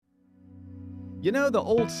You know the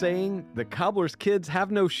old saying, the cobbler's kids have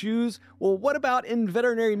no shoes? Well, what about in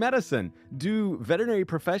veterinary medicine? Do veterinary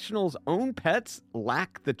professionals' own pets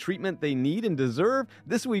lack the treatment they need and deserve?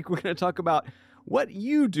 This week, we're going to talk about what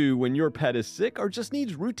you do when your pet is sick or just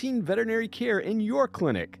needs routine veterinary care in your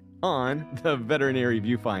clinic on the Veterinary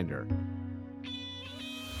Viewfinder.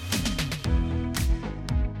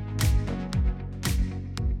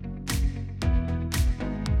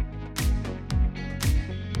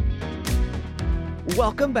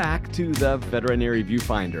 Welcome back to the Veterinary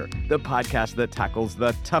Viewfinder, the podcast that tackles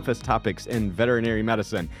the toughest topics in veterinary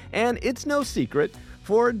medicine. And it's no secret,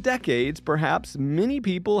 for decades, perhaps, many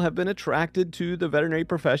people have been attracted to the veterinary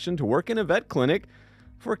profession to work in a vet clinic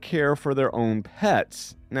for care for their own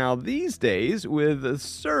pets. Now, these days, with a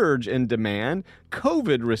surge in demand,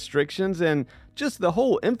 COVID restrictions, and just the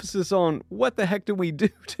whole emphasis on what the heck do we do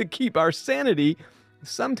to keep our sanity,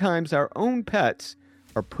 sometimes our own pets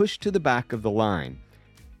are pushed to the back of the line.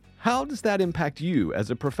 How does that impact you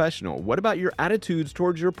as a professional? What about your attitudes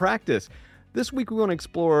towards your practice? This week we want to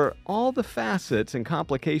explore all the facets and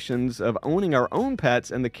complications of owning our own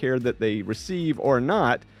pets and the care that they receive or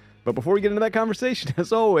not. But before we get into that conversation,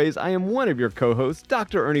 as always, I am one of your co-hosts,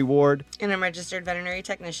 Dr. Ernie Ward. And I'm registered veterinary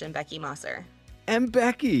technician, Becky Mosser. And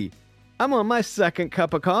Becky, I'm on my second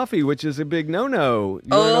cup of coffee, which is a big no-no. You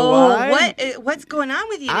wanna know why? What's going on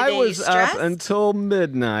with you today? I was you stressed? up until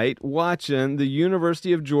midnight watching the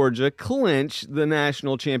University of Georgia clinch the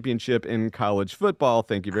national championship in college football.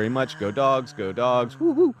 Thank you very much. Go Dogs, go Dogs.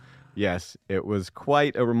 Woo-hoo. Yes, it was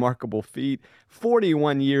quite a remarkable feat.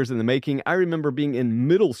 41 years in the making. I remember being in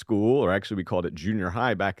middle school, or actually we called it junior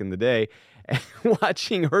high back in the day, and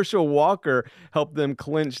watching Herschel Walker help them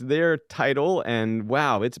clinch their title. And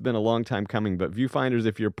wow, it's been a long time coming. But Viewfinders,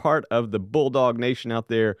 if you're part of the Bulldog Nation out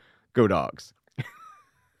there, go Dogs.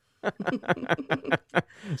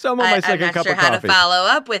 So I'm on my second cup of coffee. I'm not sure how to follow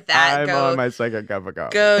up with that. I'm on my second cup of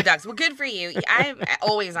coffee. Go Ducks. Well, good for you. I'm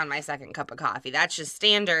always on my second cup of coffee. That's just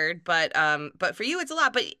standard. But for you, it's a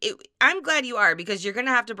lot. But I'm glad you are, because you're going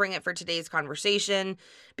to have to bring it for today's conversation,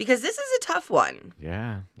 because this is a tough one.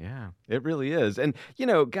 Yeah, it really is. And, you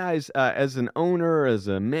know, guys, as an owner, as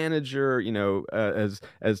a manager, you know, as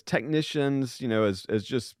technicians, you know, as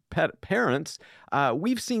just pet parents,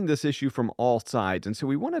 we've seen this issue from all sides. And so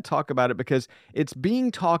we want to talk about it because it's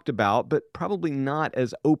being talked about, but probably not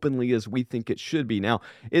as openly as we think it should be. Now,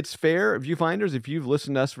 it's fair, Viewfinders, if you've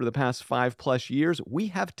listened to us for the past 5+ years, we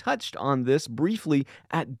have touched on this briefly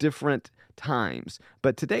at different times.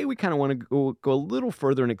 But today we kind of want to go a little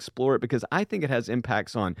further and explore it, because I think it has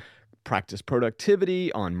impacts on practice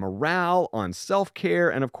productivity, on morale, on self-care,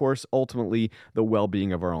 and of course, ultimately, the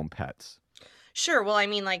well-being of our own pets. Sure. Well, I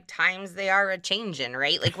mean, like, times they are a-changing,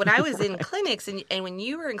 right? Like, when I was in clinics and when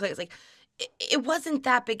you were in clinics, like, it wasn't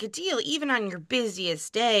that big a deal. Even on your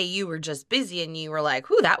busiest day, you were just busy and you were like,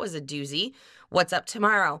 whew, that was a doozy. What's up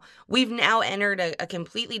tomorrow? We've now entered a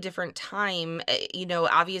completely different time, you know,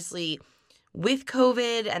 obviously with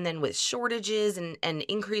COVID and then with shortages and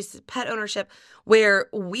increased pet ownership, where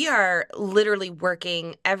we are literally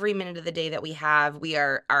working every minute of the day that we have. We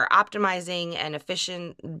are optimizing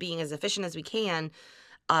and being as efficient as we can.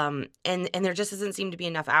 And there just doesn't seem to be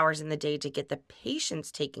enough hours in the day to get the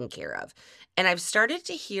patients taken care of. And I've started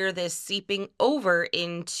to hear this seeping over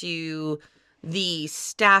into the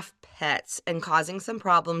staff pets and causing some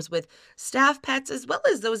problems with staff pets, as well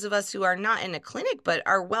as those of us who are not in a clinic but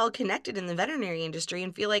are well connected in the veterinary industry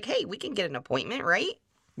and feel like, hey, we can get an appointment, right?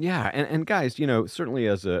 Yeah, and guys, you know, certainly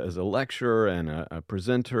as a lecturer and a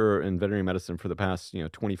presenter in veterinary medicine for the past,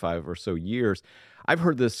 25 or so years, I've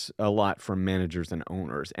heard this a lot from managers and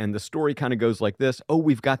owners. And the story kind of goes like this. Oh,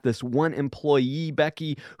 we've got this one employee,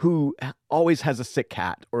 Becky, who always has a sick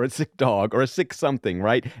cat or a sick dog or a sick something,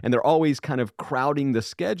 right? And they're always kind of crowding the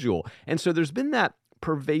schedule. And so there's been that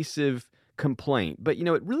pervasive complaint. But,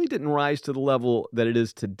 it really didn't rise to the level that it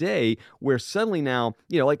is today, where suddenly now,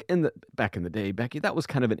 like back in the day, Becky, that was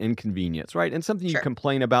kind of an inconvenience, right? And something you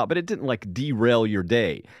complain about, but it didn't like derail your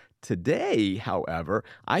day. Today, however,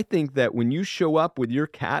 I think that when you show up with your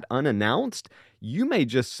cat unannounced, you may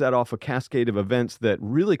just set off a cascade of events that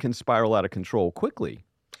really can spiral out of control quickly.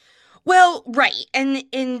 Well, right.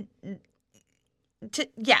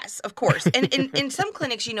 Yes, of course. And in some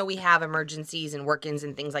clinics, we have emergencies and work-ins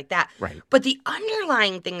and things like that. Right. But the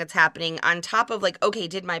underlying thing that's happening on top of like, okay,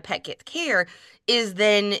 did my pet get care, is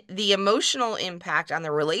then the emotional impact on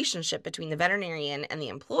the relationship between the veterinarian and the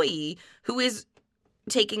employee, who is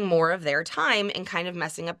taking more of their time and kind of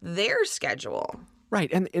messing up their schedule. Right.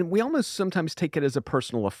 And we almost sometimes take it as a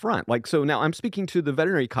personal affront. Like, so now I'm speaking to the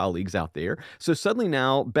veterinary colleagues out there. So suddenly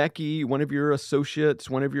now, Becky, one of your associates,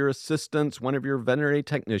 one of your assistants, one of your veterinary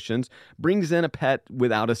technicians brings in a pet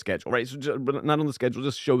without a schedule, right? So but not on the schedule,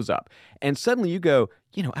 just shows up. And suddenly you go,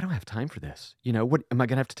 I don't have time for this. What am I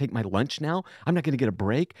going to have to take my lunch now? I'm not going to get a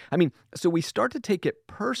break. I mean, so we start to take it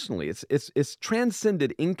personally. It's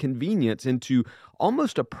transcended inconvenience into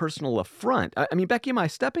almost a personal affront. I mean, Becky, am I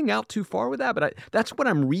stepping out too far with that? But that's what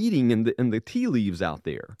I'm reading in the tea leaves out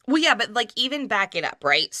there. Well, yeah, but like even back it up,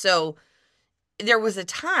 right? So there was a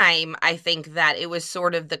time, I think, that it was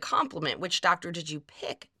sort of the compliment. Which doctor did you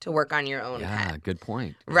pick to work on your own pet? Yeah, good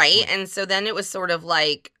point. Right? And so then it was sort of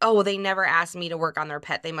like, oh, they never asked me to work on their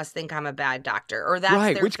pet. They must think I'm a bad doctor. Or that's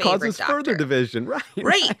right, their which favorite causes doctor. further division. Right.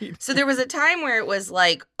 Right. So there was a time where it was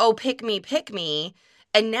like, oh, pick me, pick me.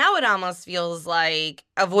 And now it almost feels like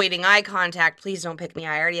avoiding eye contact. Please don't pick me.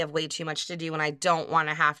 I already have way too much to do and I don't want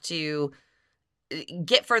to have to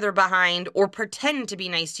get further behind or pretend to be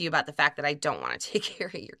nice to you about the fact that I don't want to take care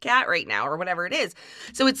of your cat right now or whatever it is.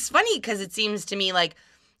 So it's funny because it seems to me like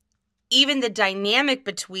even the dynamic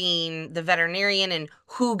between the veterinarian and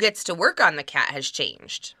who gets to work on the cat has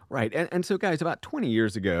changed. Right. And so, guys, about 20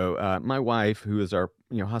 years ago, my wife, who is our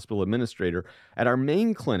hospital administrator, at our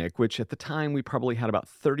main clinic, which at the time we probably had about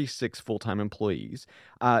 36 full-time employees,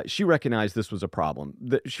 she recognized this was a problem.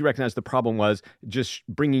 She recognized the problem was just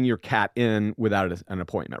bringing your cat in without an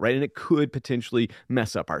appointment, right? And it could potentially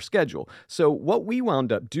mess up our schedule. So what we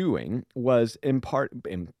wound up doing was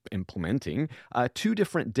implementing 2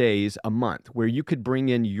 different days a month where you could bring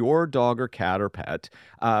in your dog or cat or pet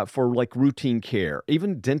for like routine care,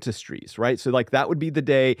 even dentistries, right? So like that would be the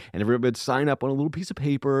day and everybody would sign up on a little piece of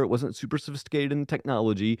paper. It wasn't super sophisticated in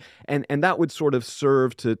technology. And that would sort of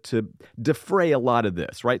serve to defray a lot of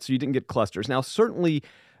this, right? So you didn't get clusters. Now, certainly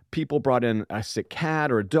people brought in a sick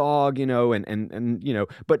cat or a dog,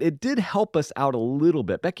 but it did help us out a little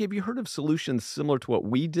bit. Becky, have you heard of solutions similar to what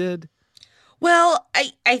we did? Well,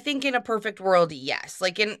 I think in a perfect world, yes.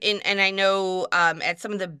 Like and I know at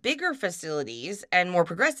some of the bigger facilities and more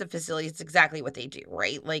progressive facilities, it's exactly what they do,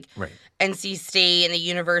 right? Like right. NC State and the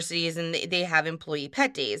universities, and they have employee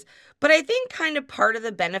pet days. But I think kind of part of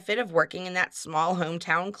the benefit of working in that small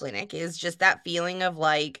hometown clinic is just that feeling of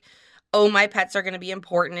like, oh, my pets are going to be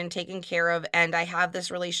important and taken care of, and I have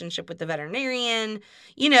this relationship with the veterinarian.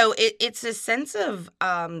 It's a sense of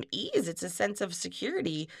ease. It's a sense of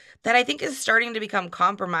security that I think is starting to become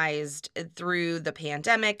compromised through the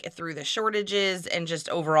pandemic, through the shortages, and just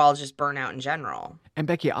overall just burnout in general. And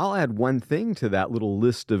Becky, I'll add one thing to that little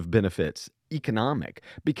list of benefits. Economic,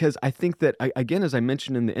 because I think that, again, as I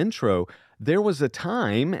mentioned in the intro, there was a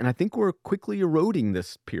time, and I think we're quickly eroding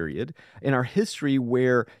this period in our history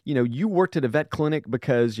where, you worked at a vet clinic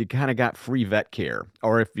because you kind of got free vet care,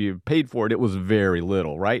 or if you paid for it, it was very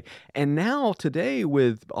little, right? And now today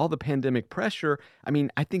with all the pandemic pressure, I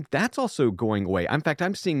mean, I think that's also going away. In fact,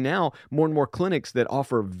 I'm seeing now more and more clinics that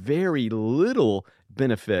offer very little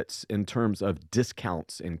benefits in terms of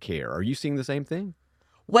discounts in care. Are you seeing the same thing?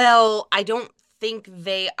 Well, I don't think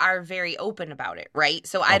they are very open about it, right?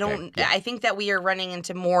 So I think that we are running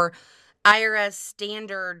into more IRS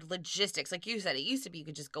standard logistics. Like you said, it used to be you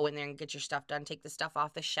could just go in there and get your stuff done, take the stuff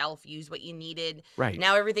off the shelf, use what you needed. Right.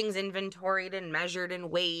 Now everything's inventoried and measured and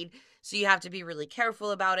weighed. So you have to be really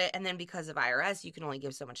careful about it. And then because of IRS, you can only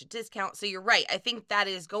give so much a discount. So you're right. I think that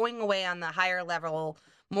is going away on the higher level,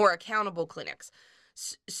 more accountable clinics.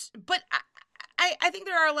 But I think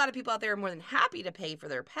there are a lot of people out there who are more than happy to pay for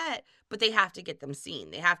their pet, but they have to get them seen.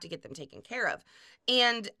 They have to get them taken care of.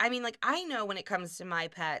 And I mean, like, I know when it comes to my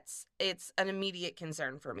pets, it's an immediate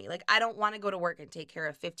concern for me. Like, I don't want to go to work and take care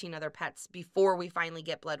of 15 other pets before we finally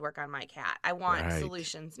get blood work on my cat. I want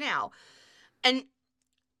solutions now. And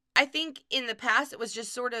I think in the past, it was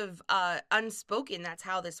just sort of unspoken. That's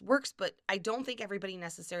how this works. But I don't think everybody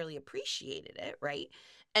necessarily appreciated it, right?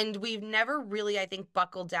 And we've never really, I think,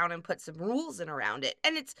 buckled down and put some rules in around it.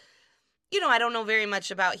 And it's, I don't know very much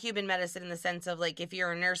about human medicine in the sense of, like, if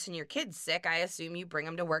you're a nurse and your kid's sick, I assume you bring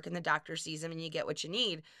them to work and the doctor sees them and you get what you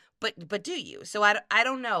need. But do you? So I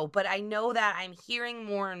don't know. But I know that I'm hearing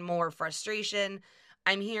more and more frustration.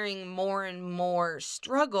 I'm hearing more and more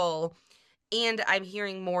struggle. And I'm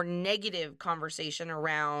hearing more negative conversation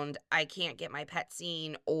around, I can't get my pet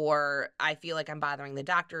seen, or I feel like I'm bothering the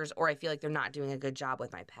doctors, or I feel like they're not doing a good job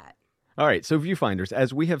with my pet. All right, so viewfinders,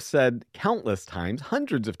 as we have said countless times,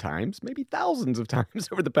 hundreds of times, maybe thousands of times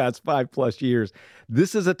over the past 5+ years,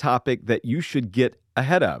 this is a topic that you should get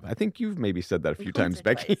Ahead of. I think you've maybe said that a few Once times, or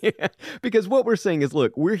Becky. twice. Because what we're saying is,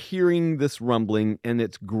 look, we're hearing this rumbling and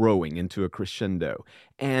it's growing into a crescendo.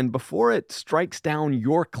 And before it strikes down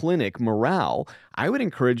your clinic morale, I would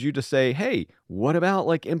encourage you to say, hey, what about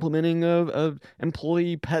like implementing a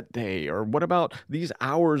employee pet day? Or what about these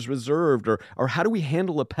hours reserved? Or how do we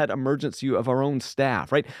handle a pet emergency of our own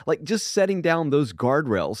staff, right? Like just setting down those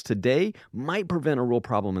guardrails today might prevent a real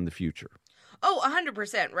problem in the future. Oh,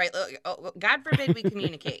 100%, right? God forbid we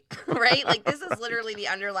communicate, right? Like this is literally the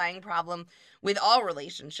underlying problem with all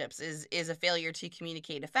relationships is a failure to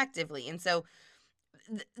communicate effectively. And so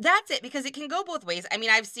that's it, because it can go both ways. I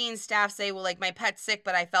mean, I've seen staff say, well, like my pet's sick,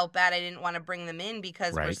 but I felt bad. I didn't want to bring them in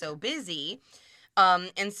because we're Right. so busy.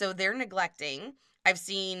 And so they're neglecting. I've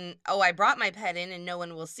seen, oh, I brought my pet in and no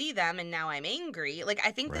one will see them and now I'm angry. Like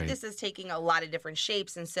I think that Right. this is taking a lot of different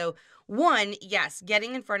shapes. And so one, yes,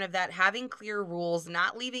 getting in front of that, having clear rules,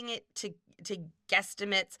 not leaving it to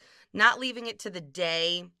guesstimates, not leaving it to the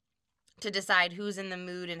day to decide who's in the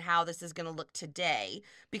mood and how this is going to look today,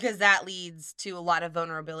 because that leads to a lot of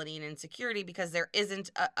vulnerability and insecurity because there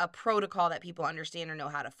isn't a protocol that people understand or know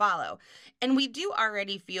how to follow. And we do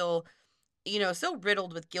already feel, so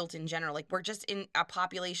riddled with guilt in general. Like we're just in a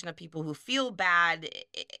population of people who feel bad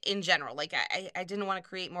in general. Like I didn't want to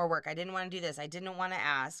create more work. I didn't want to do this. I didn't want to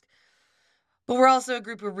ask. But we're also a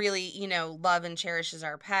group who really, love and cherishes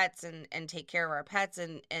our pets and take care of our pets.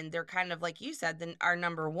 And they're kind of, like you said, then our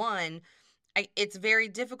number one. It's very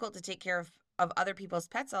difficult to take care of other people's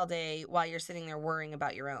pets all day while you're sitting there worrying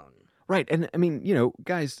about your own. Right. And I mean,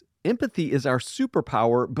 guys, empathy is our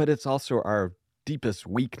superpower, but it's also our deepest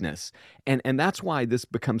weakness. And that's why this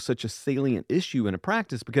becomes such a salient issue in a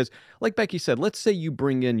practice because like Becky said, let's say you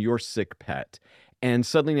bring in your sick pet and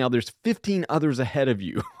suddenly now there's 15 others ahead of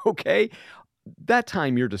you, okay? That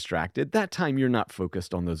time you're distracted. That time you're not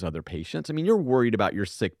focused on those other patients. I mean, you're worried about your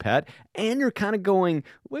sick pet and you're kind of going,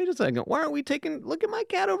 wait a second, why aren't we look at my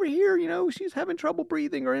cat over here, she's having trouble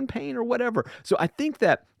breathing or in pain or whatever. So I think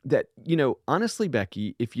that honestly,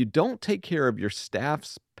 Becky, if you don't take care of your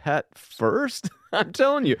staff's pet first, I'm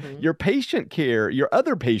telling you, Mhm. your patient care, your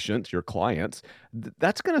other patients, your clients,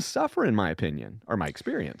 that's going to suffer in my opinion or my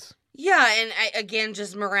experience. Yeah, and again,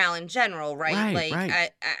 just morale in general, right? Right, Like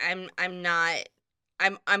right. I'm not.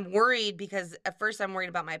 I'm worried because at first I'm worried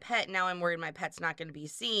about my pet. Now I'm worried my pet's not going to be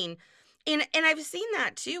seen. And I've seen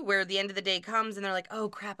that too, where the end of the day comes and they're like, "Oh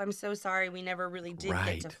crap, I'm so sorry. We never really did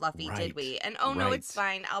get to Right, Fluffy, did right, we?" And oh no, it's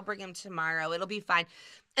right. fine. I'll bring him tomorrow. It'll be fine.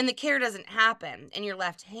 And the care doesn't happen, and you're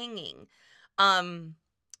left hanging. Um,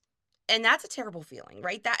 and that's a terrible feeling,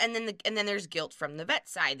 right? That and then there's guilt from the vet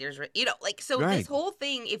side. There's like, so this Right. whole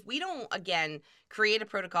thing, if we don't again create a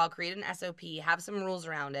protocol, create an SOP, have some rules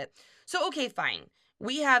around it. So okay, fine.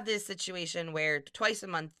 We have this situation where twice a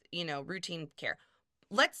month, routine care.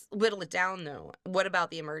 Let's whittle it down though. What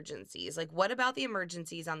about the emergencies? Like what about the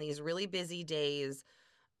emergencies on these really busy days?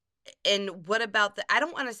 And what about I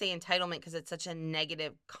don't want to say entitlement because it's such a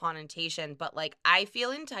negative connotation, but like I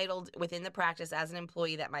feel entitled within the practice as an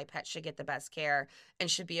employee that my pet should get the best care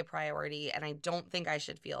and should be a priority. And I don't think I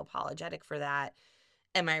should feel apologetic for that.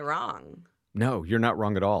 Am I wrong? No, you're not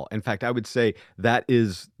wrong at all. In fact, I would say that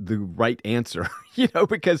is the right answer,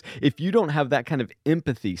 because if you don't have that kind of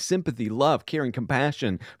empathy, sympathy, love, caring,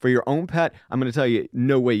 compassion for your own pet, I'm going to tell you,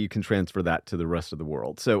 no way you can transfer that to the rest of the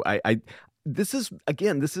world. So this is,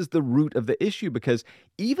 again, this is the root of the issue because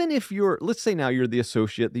even if let's say now you're the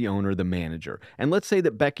associate, the owner, the manager, and let's say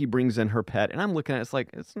that Becky brings in her pet and I'm looking at it, it's like,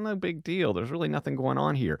 it's no big deal. There's really nothing going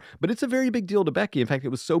on here. But it's a very big deal to Becky. In fact, it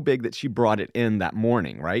was so big that she brought it in that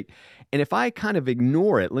morning, right? And if I kind of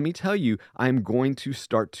ignore it, let me tell you, I'm going to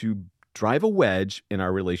start to drive a wedge in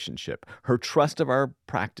our relationship, her trust of our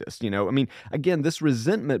practice. I mean, again, this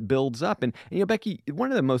resentment builds up. And Becky,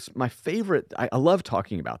 one of my favorite, I love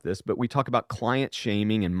talking about this, but we talk about client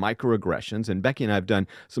shaming and microaggressions. And Becky and I have done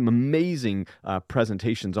some amazing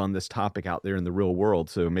presentations on this topic out there in the real world.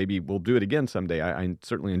 So maybe we'll do it again someday. I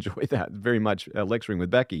certainly enjoy that very much, lecturing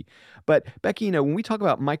with Becky. But Becky, when we talk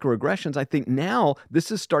about microaggressions, I think now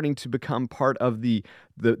this is starting to become part of the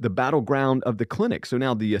battleground of the clinic. So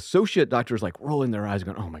now the associate doctor is like rolling their eyes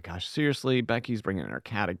going, oh my gosh, seriously, Becky's bringing in her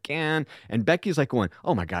cat again. And Becky's like going,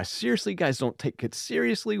 oh my gosh, seriously, guys don't take it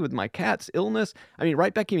seriously with my cat's illness. I mean,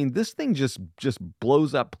 right, Becky? I mean, this thing just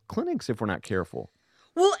blows up clinics if we're not careful.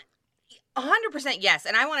 Well, 100% yes.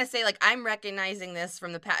 And I want to say, like, I'm recognizing this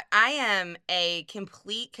from the past. I am a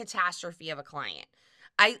complete catastrophe of a client.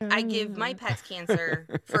 I give my pets cancer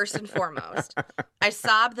first and foremost. I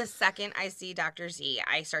sob the second I see Dr. Z.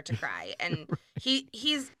 I start to cry. And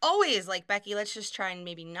he's always like, Becky, let's just try and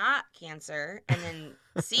maybe not cancer and then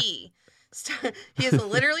see. He has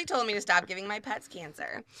literally told me to stop giving my pets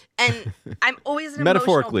cancer. And I'm always an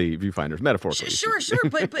Metaphorically, viewfinders, metaphorically. Sure,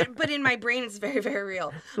 but in my brain it's very, very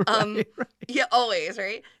real. Right. Yeah, always,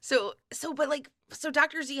 right? So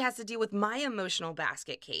Dr. Z has to deal with my emotional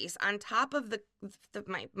basket case on top of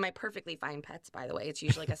my perfectly fine pets, by the way. It's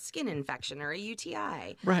usually like a skin infection or a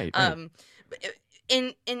UTI. Right.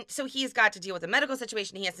 And so he's got to deal with the medical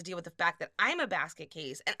situation. He has to deal with the fact that I'm a basket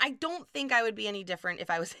case. And I don't think I would be any different if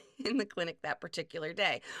I was in the clinic that particular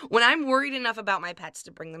day. When I'm worried enough about my pets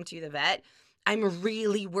to bring them to the vet, I'm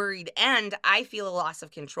really worried. And I feel a loss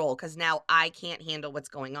of control because now I can't handle what's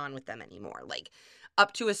going on with them anymore. Like,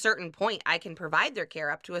 up to a certain point, I can provide their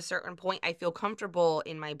care. Up to a certain point, I feel comfortable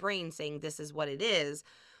in my brain saying this is what it is.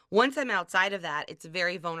 Once I'm outside of that, it's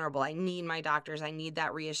very vulnerable. I need my doctors. I need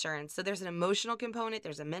that reassurance. So there's an emotional component,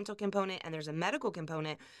 there's a mental component, and there's a medical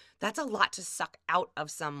component. That's a lot to suck out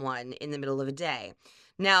of someone in the middle of a day.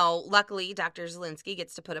 Now, luckily, Dr. Zielinski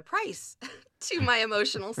gets to put a price to my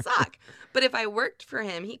emotional suck. But if I worked for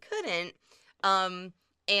him, he couldn't. Or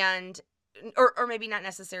maybe not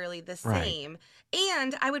necessarily the same. Right.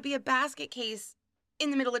 And I would be a basket case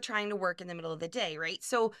in the middle of trying to work in the middle of the day, right?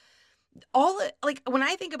 So when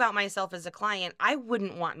I think about myself as a client, I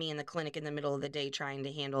wouldn't want me in the clinic in the middle of the day trying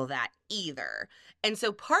to handle that either. And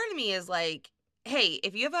so part of me is like, hey,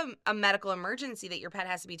 if you have a medical emergency that your pet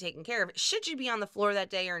has to be taken care of, should you be on the floor that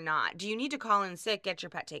day or not? Do you need to call in sick, get your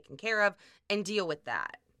pet taken care of, and deal with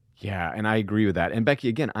that? Yeah, and I agree with that. And Becky,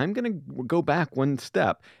 again, I'm going to go back one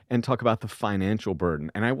step and talk about the financial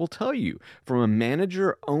burden. And I will tell you, from a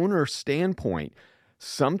manager-owner standpoint,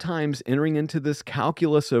 sometimes entering into this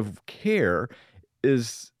calculus of care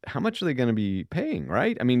is how much are they going to be paying,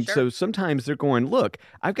 right? I mean, So sometimes they're going, look,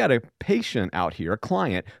 I've got a patient out here, a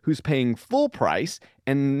client who's paying full price,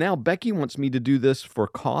 and now Becky wants me to do this for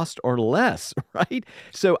cost or less, right?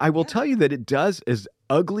 So I will tell you that it does, as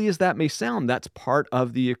ugly as that may sound, that's part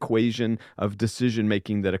of the equation of decision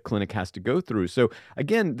making that a clinic has to go through. So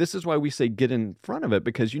again, this is why we say get in front of it,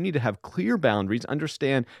 because you need to have clear boundaries,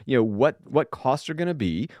 understand, what costs are going to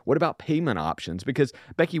be. What about payment options? Because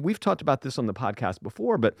Becky, we've talked about this on the podcast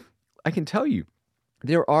before, but I can tell you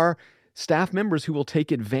there are staff members who will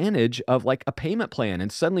take advantage of like a payment plan,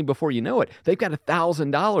 and suddenly before you know it, they've got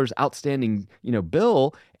 $1,000 outstanding,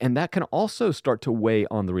 bill, and that can also start to weigh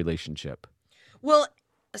on the relationship. Well,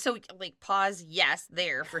 so like pause, yes,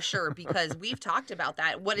 there for sure, because we've talked about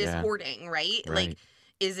that. What is hoarding, right? Like,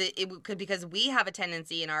 is it could, because we have a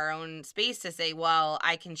tendency in our own space to say, well,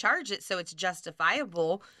 I can charge it, so it's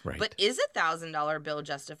justifiable. Right. But is $1,000 bill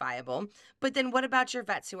justifiable? But then what about your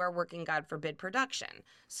vets who are working, God forbid, production?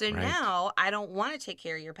 So now I don't want to take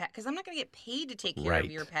care of your pet because I'm not going to get paid to take care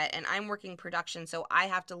of your pet, and I'm working production, so I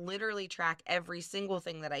have to literally track every single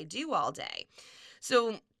thing that I do all day.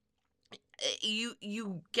 So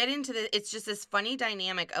you get into it's just this funny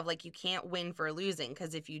dynamic of like, you can't win for losing,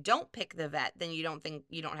 because if you don't pick the vet, then you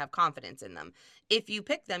don't have confidence in them. If you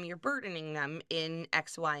pick them, you're burdening them in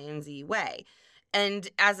X, Y, and Z way. And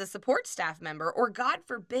as a support staff member, or God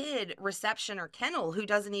forbid, reception or kennel, who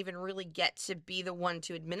doesn't even really get to be the one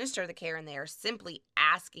to administer the care, and they are simply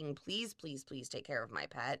asking, please, please, please take care of my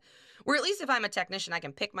pet. Or at least if I'm a technician, I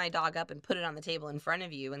can pick my dog up and put it on the table in front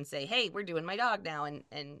of you and say, hey, we're doing my dog now,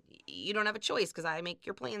 and you don't have a choice because I make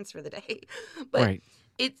your plans for the day. But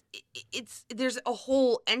it's there's a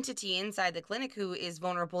whole entity inside the clinic who is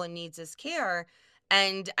vulnerable and needs this care.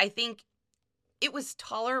 And I think it was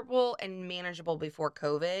tolerable and manageable before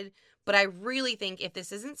COVID, but I really think if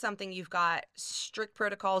this isn't something you've got strict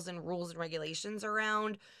protocols and rules and regulations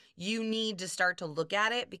around, you need to start to look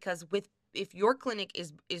at it, because if your clinic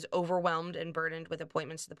is overwhelmed and burdened with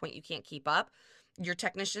appointments to the point you can't keep up, your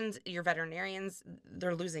technicians, your veterinarians,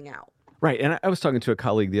 they're losing out. Right. And I was talking to a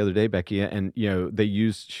colleague the other day, Becky, and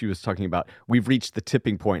she was talking about, we've reached the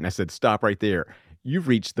tipping point. And I said, stop right there. You've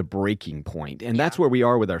reached the breaking point. And that's where we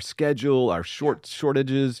are with our schedule, our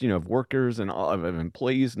shortages, of workers and all of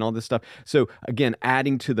employees and all this stuff. So again,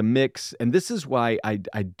 adding to the mix. And this is why I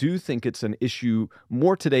do think it's an issue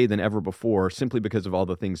more today than ever before, simply because of all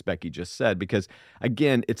the things Becky just said. Because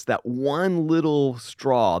again, it's that one little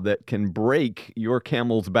straw that can break your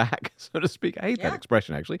camel's back, so to speak. I hate that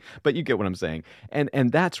expression, actually, but you get what I'm saying.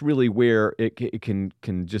 And that's really where it can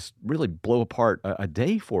just really blow apart a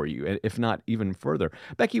day for you, if not even further. further.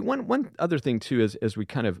 Becky, one other thing too, as we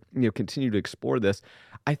kind of continue to explore this,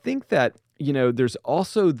 I think that there's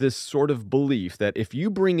also this sort of belief that if you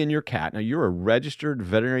bring in your cat, now you're a registered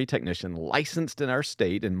veterinary technician licensed in our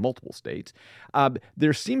state and multiple states,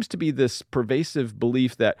 there seems to be this pervasive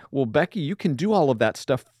belief that, well, Becky, you can do all of that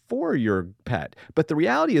stuff for your pet. But the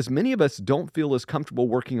reality is many of us don't feel as comfortable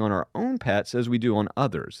working on our own pets as we do on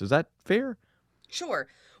others. Is that fair? Sure.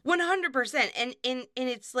 100%. And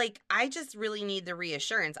it's like I just really need the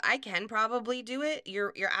reassurance. I can probably do it.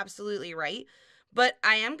 You're absolutely right. But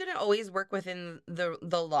I am going to always work within the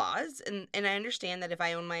laws, and I understand that if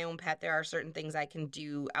I own my own pet, there are certain things I can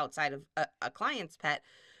do outside of a client's pet,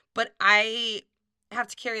 but I have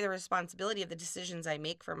to carry the responsibility of the decisions I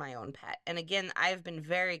make for my own pet. And again, I've been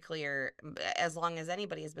very clear, as long as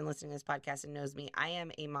anybody has been listening to this podcast and knows me, I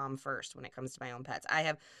am a mom first when it comes to my own pets. I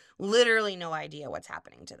have literally no idea what's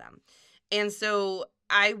happening to them. And so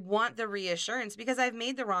I want the reassurance because I've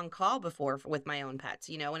made the wrong call before with my own pets,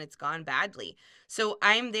 and it's gone badly. So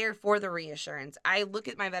I'm there for the reassurance. I look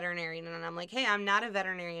at my veterinarian and I'm like, hey, I'm not a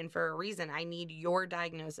veterinarian for a reason. I need your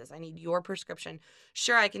diagnosis. I need your prescription.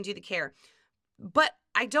 Sure, I can do the care, but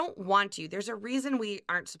I don't want to. There's a reason we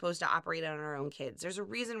aren't supposed to operate on our own kids. There's a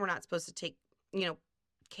reason we're not supposed to take,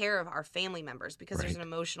 care of our family members because there's an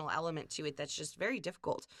emotional element to it that's just very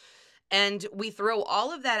difficult. And we throw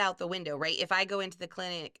all of that out the window, right? If I go into the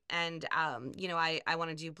clinic and, I want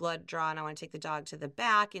to do blood draw and I want to take the dog to the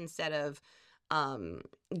back instead of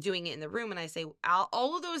doing it in the room, and I say,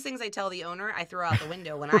 all of those things I tell the owner, I throw out the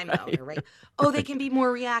window when I'm the owner, right? Oh, they can be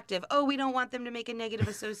more reactive. Oh, we don't want them to make a negative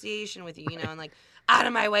association with you, and like, out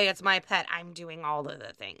of my way, it's my pet. I'm doing all of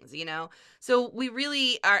the things, So we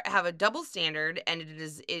really have a double standard, and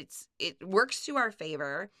it works to our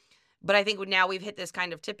favor. But I think now we've hit this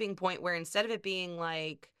kind of tipping point where instead of it being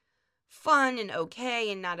like fun and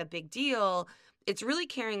okay and not a big deal, it's really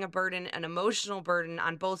carrying a burden, an emotional burden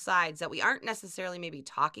on both sides that we aren't necessarily maybe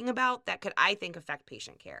talking about that could, I think, affect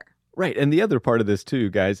patient care. Right. And the other part of this too,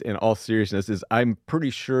 guys, in all seriousness, is I'm pretty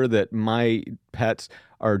sure that my pets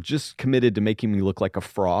are just committed to making me look like a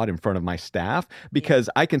fraud in front of my staff because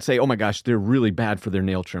I can say, oh my gosh, they're really bad for their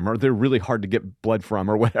nail trim or they're really hard to get blood from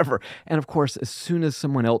or whatever. And of course, as soon as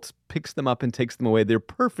someone else picks them up and takes them away, they're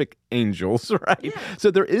perfect angels, right? Yeah.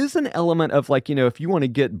 So there is an element of like, if you want to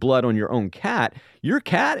get blood on your own cat, your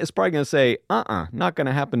cat is probably going to say, not going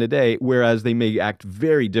to happen today. Whereas they may act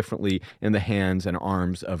very differently in the hands and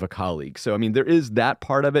arms of a colleague. So, I mean, there is that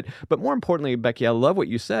part of it. But more importantly, Becky, I love what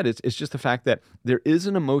you said. It's just the fact that there is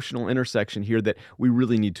an emotional intersection here that we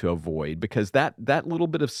really need to avoid because that little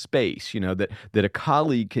bit of space, that a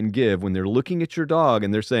colleague can give when they're looking at your dog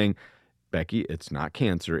and they're saying, Becky, it's not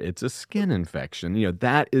cancer, it's a skin infection.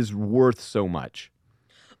 That is worth so much.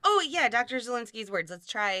 Oh, yeah, Dr. Zielinski's words. Let's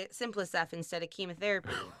try Simplicef instead of chemotherapy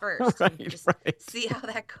first. Right, and just right. see how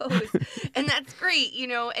that goes. And that's great,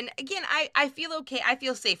 And again, I feel okay. I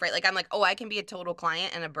feel safe, right? Like, I'm like, oh, I can be a total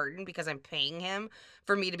client and a burden because I'm paying him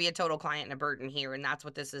for me to be a total client and a burden here. And that's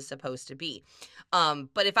what this is supposed to be.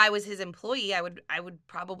 But if I was his employee, I would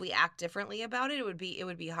probably act differently about it. It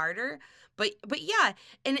would be harder. But yeah,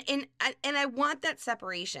 and I want that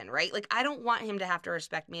separation, right? Like I don't want him to have to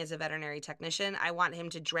respect me as a veterinary technician. I want him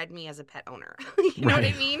to dread me as a pet owner. You know what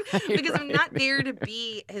I mean? Because I'm not there to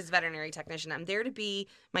be his veterinary technician. I'm there to be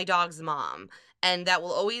my dog's mom. And that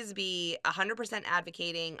will always be 100%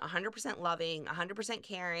 advocating, 100% loving, 100%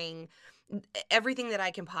 caring, everything that I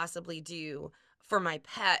can possibly do for my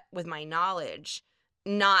pet with my knowledge,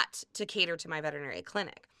 not to cater to my veterinary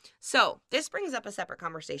clinic. So this brings up a separate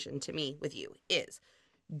conversation to me with you is,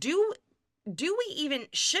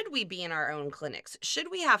 should we be in our own clinics? Should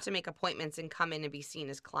we have to make appointments and come in and be seen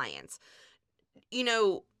as clients?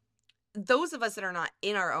 Those of us that are not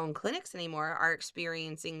in our own clinics anymore are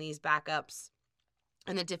experiencing these backups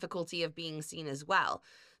and the difficulty of being seen as well.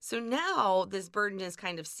 So now this burden is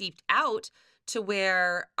kind of seeped out to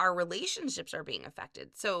where our relationships are being affected.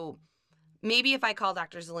 So maybe if I call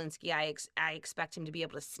Dr. Zielinski, I expect him to be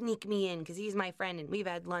able to sneak me in because he's my friend and we've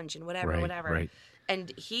had lunch and whatever. Right.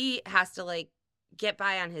 And he has to get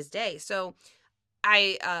by on his day. So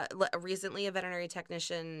I recently a veterinary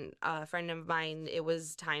technician, a friend of mine, it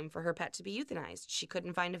was time for her pet to be euthanized. She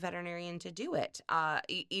couldn't find a veterinarian to do it,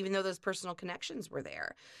 even though those personal connections were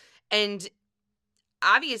there. And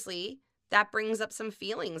obviously that brings up some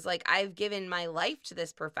feelings. Like I've given my life to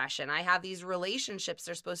this profession. I have these relationships.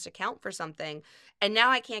 They're supposed to count for something. And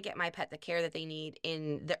now I can't get my pet the care that they need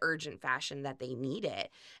in the urgent fashion that they need it.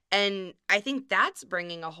 And I think that's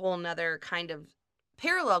bringing a whole nother kind of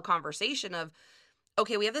parallel conversation of,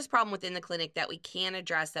 okay, we have this problem within the clinic that we can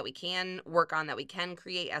address, that we can work on, that we can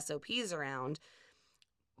create SOPs around.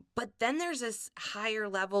 But then there's this higher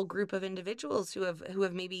level group of individuals who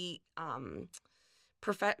have maybe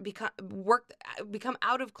become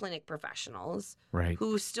out of clinic professionals, Right.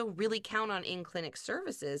 who still really count on in-clinic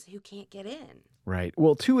services, who can't get in. Right.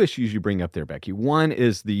 Well, two issues you bring up there, Becky. One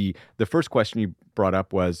is the first question you brought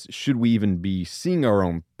up was, should we even be seeing our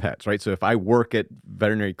own pets, right? So if I work at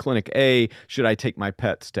veterinary clinic A, should I take my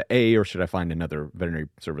pets to A, or should I find another veterinary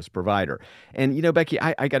service provider? And, Becky,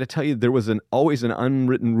 I got to tell you, there was always an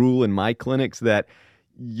unwritten rule in my clinics that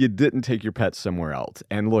you didn't take your pets somewhere else.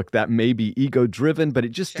 And look, that may be ego-driven, but it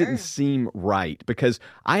just Sure. didn't seem right, because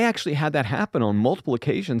I actually had that happen on multiple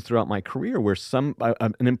occasions throughout my career, where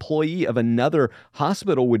an employee of another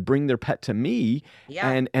hospital would bring their pet to me,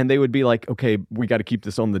 Yeah. and they would be like, okay, we got to keep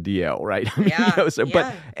this on the DL, right? I mean,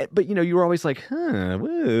 Yeah. but you were always like,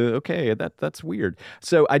 okay, that's weird.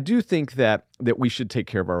 So I do think that we should take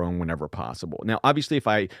care of our own whenever possible. Now, obviously, if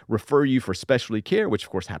I refer you for specialty care, which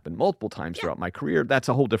of course happened multiple times throughout my career,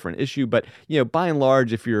 that's a whole different issue. But, by and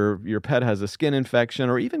large, if your pet has a skin infection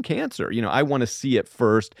or even cancer, I want to see it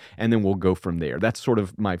first, and then we'll go from there. That's sort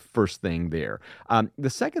of my first thing there. The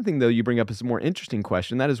second thing, though, you bring up is a more interesting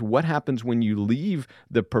question. That is, what happens when you leave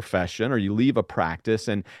the profession or you leave a practice?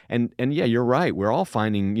 And yeah, you're right. We're all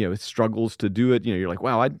finding, struggles to do it. You're like,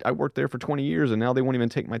 wow, I worked there for 20 years and now they won't even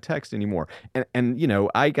take my text anymore. And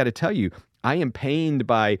I got to tell you, I am pained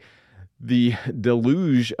by the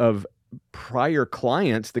deluge of prior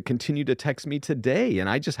clients that continue to text me today. And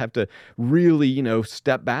I just have to really,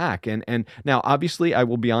 step back. And now, obviously, I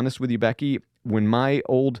will be honest with you, Becky, when my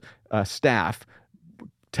old staff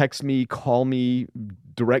text me, call me,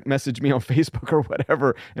 direct message me on Facebook or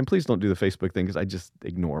whatever, and please don't do the Facebook thing because I just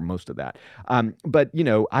ignore most of that. But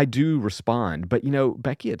I do respond. But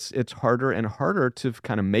Becky, it's harder and harder to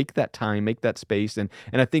kind of make that time, make that space, and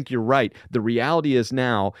I think you're right. The reality is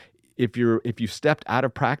now, if you stepped out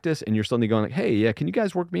of practice and you're suddenly going like, hey, yeah, can you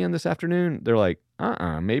guys work me in this afternoon? They're like,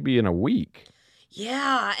 maybe in a week.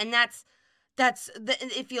 Yeah, and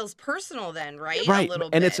it feels personal then, right? Right, A little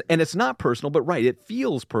and bit. it's not personal, but right, it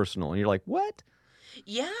feels personal, and you're like, what?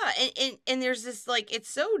 Yeah, and there's this, like, it's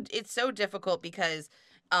so difficult because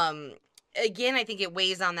again, I think it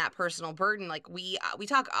weighs on that personal burden. Like, we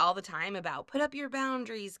talk all the time about put up your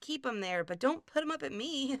boundaries, keep them there, but don't put them up at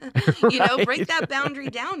me. Right. Break that boundary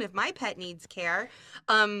down if my pet needs care.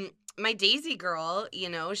 My Daisy girl,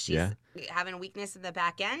 she's Yeah. having weakness in the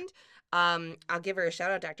back end. I'll give her a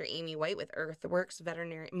shout out, Dr. Amy White with Earthworks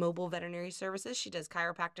Mobile Veterinary Services. She does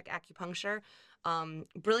chiropractic acupuncture.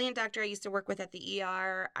 Brilliant doctor I used to work with at the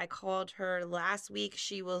ER. I called her last week.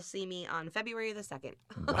 She will see me on February the 2nd.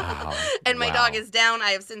 Wow. And my Wow. dog is down. I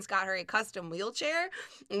have since got her a custom wheelchair.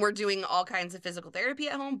 And we're doing all kinds of physical therapy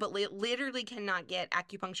at home, but literally cannot get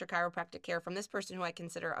acupuncture chiropractic care from this person who I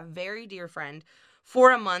consider a very dear friend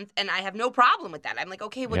for a month, and I have no problem with that. I'm like,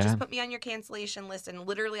 okay, well, Yeah. just put me on your cancellation list, and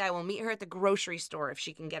literally I will meet her at the grocery store if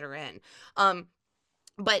she can get her in.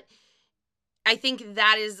 But I think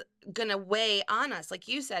that is going to weigh on us. Like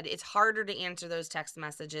you said, it's harder to answer those text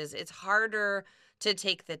messages. It's harder to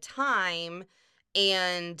take the time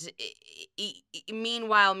and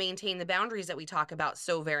meanwhile maintain the boundaries that we talk about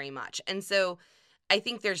so very much. And so I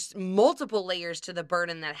think there's multiple layers to the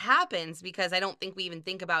burden that happens, because I don't think we even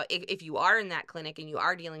think about if you are in that clinic and you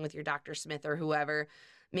are dealing with your Dr. Smith or whoever,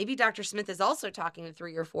 maybe Dr. Smith is also talking to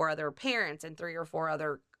 3 or 4 other parents and 3 or 4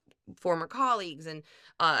 other former colleagues, and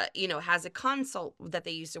has a consult that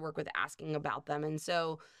they used to work with asking about them. And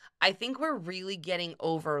so I think we're really getting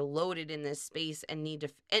overloaded in this space and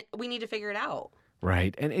we need to figure it out.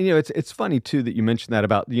 Right. And it's funny too that you mentioned that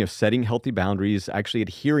about, setting healthy boundaries, actually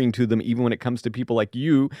adhering to them, even when it comes to people like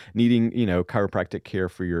you needing, chiropractic care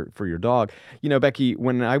for your dog. Becky,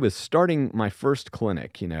 when I was starting my first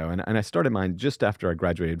clinic, and I started mine just after I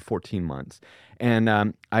graduated, 14 months. And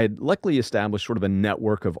I had luckily established sort of a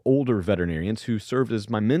network of older veterinarians who served as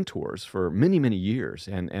my mentors for many, many years.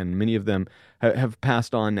 And many of them have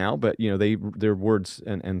passed on now, but, their words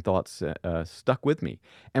and thoughts stuck with me.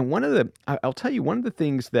 And I'll tell you, one of the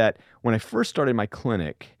things that when I first started my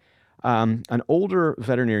clinic, an older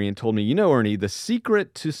veterinarian told me, Ernie, the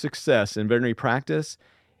secret to success in veterinary practice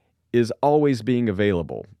is always being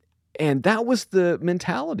available. And that was the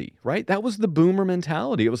mentality, right? That was the boomer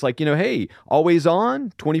mentality. It was like, hey, always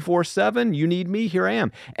on, 24/7, you need me, here I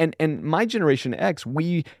am. And my Generation X,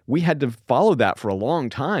 we had to follow that for a long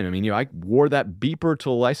time. I mean, I wore that beeper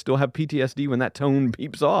till I still have PTSD when that tone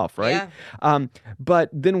beeps off, right? Yeah. But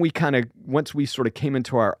then once we sort of came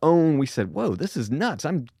into our own, we said, whoa, this is nuts.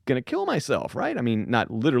 I'm going to kill myself, right? I mean, not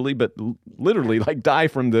literally, but literally like die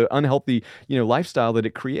from the unhealthy, lifestyle that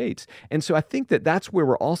it creates. And so I think that that's where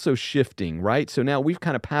we're also shifting, right? So now we've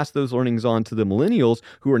kind of passed those learnings on to the millennials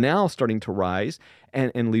who are now starting to rise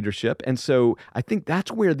and leadership. And so I think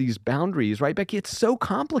that's where these boundaries, right, Becky, it's so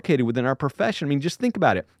complicated within our profession. I mean, just think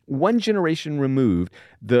about it. One generation removed,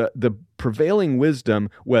 the prevailing wisdom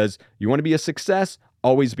was you want to be a success,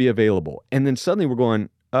 always be available. And then suddenly we're going,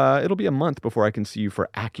 it'll be a month before I can see you for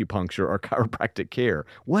acupuncture or chiropractic care.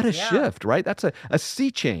 What a shift, right? That's a sea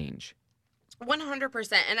change.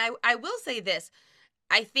 100%. And I will say this.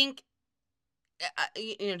 I think,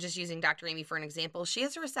 just using Dr. Amy for an example, she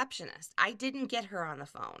is a receptionist. I didn't get her on the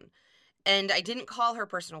phone. And I didn't call her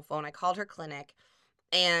personal phone. I called her clinic.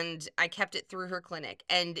 And I kept it through her clinic.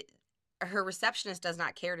 And her receptionist does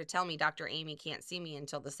not care to tell me Dr. Amy can't see me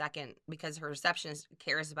until the second, because her receptionist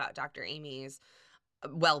cares about Dr. Amy's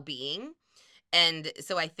well-being. And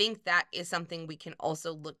so I think that is something we can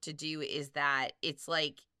also look to do, is that it's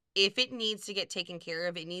like, if it needs to get taken care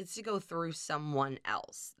of, it needs to go through someone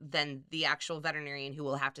else than the actual veterinarian, who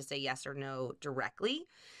will have to say yes or no directly.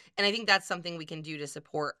 And I think that's something we can do to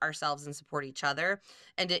support ourselves and support each other.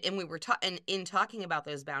 And we were in talking about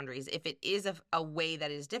those boundaries, if it is a way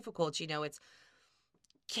that is difficult, it's,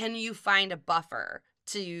 can you find a buffer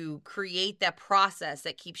to create that process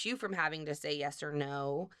that keeps you from having to say yes or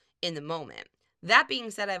no in the moment? That being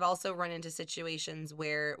said, I've also run into situations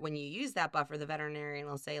where when you use that buffer, the veterinarian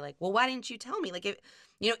will say, like, well, why didn't you tell me? Like, if,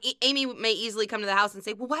 Amy may easily come to the house and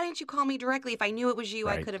say, well, why didn't you call me directly? If I knew it was you,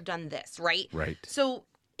 I could have done this, right? Right. So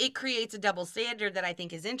it creates a double standard that I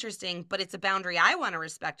think is interesting, but it's a boundary I want to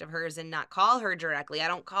respect of hers and not call her directly. I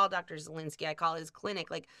don't call Dr. Zielinski. I call his clinic.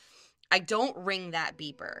 Like, I don't ring that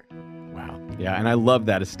beeper. Wow. Yeah, and I love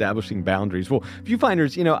that, establishing boundaries. Well,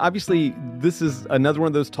 viewfinders, obviously this is another one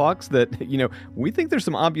of those talks that, we think there's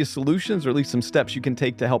some obvious solutions, or at least some steps you can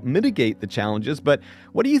take to help mitigate the challenges. But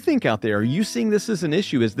what do you think out there? Are you seeing this as an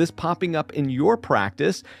issue? Is this popping up in your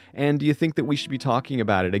practice? And do you think that we should be talking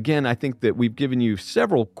about it? Again, I think that we've given you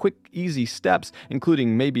several quick, easy steps,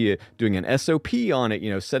 including maybe doing an SOP on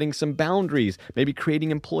it, setting some boundaries, maybe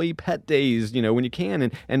creating employee pet days, when you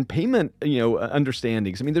can, and payment,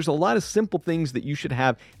 understandings. I mean, there's a lot of simple things that you should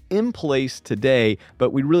have in place today, but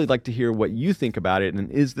we'd really like to hear what you think about it.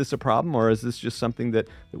 And is this a problem, or is this just something that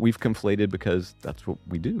we've conflated because that's what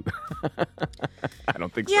we do? I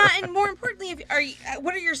don't think so. Yeah, and more importantly,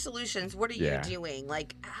 what are your solutions? What are you doing?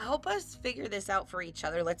 Like, help us figure this out for each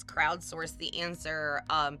other. Let's crowdsource the answer,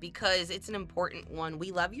 because it's an important one.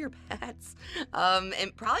 We love your pets,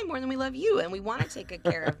 and probably more than we love you, and we want to take good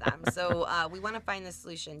care of them. So we want to find the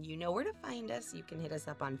solution. You know where to find us. You can hit us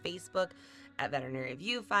up on Facebook at Veterinary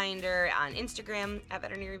Viewfinder, on Instagram at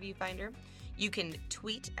Veterinary Viewfinder. You can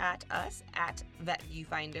tweet at us at Vet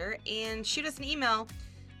Viewfinder, and shoot us an email,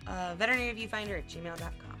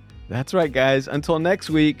 veterinaryviewfinder@gmail.com. That's right, guys. Until next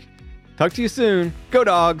week, talk to you soon. Go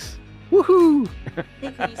dogs. Woohoo!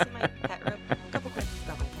 Hey, can you see my pet rope? A couple questions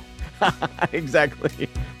about my pet. Exactly.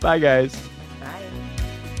 Bye, guys.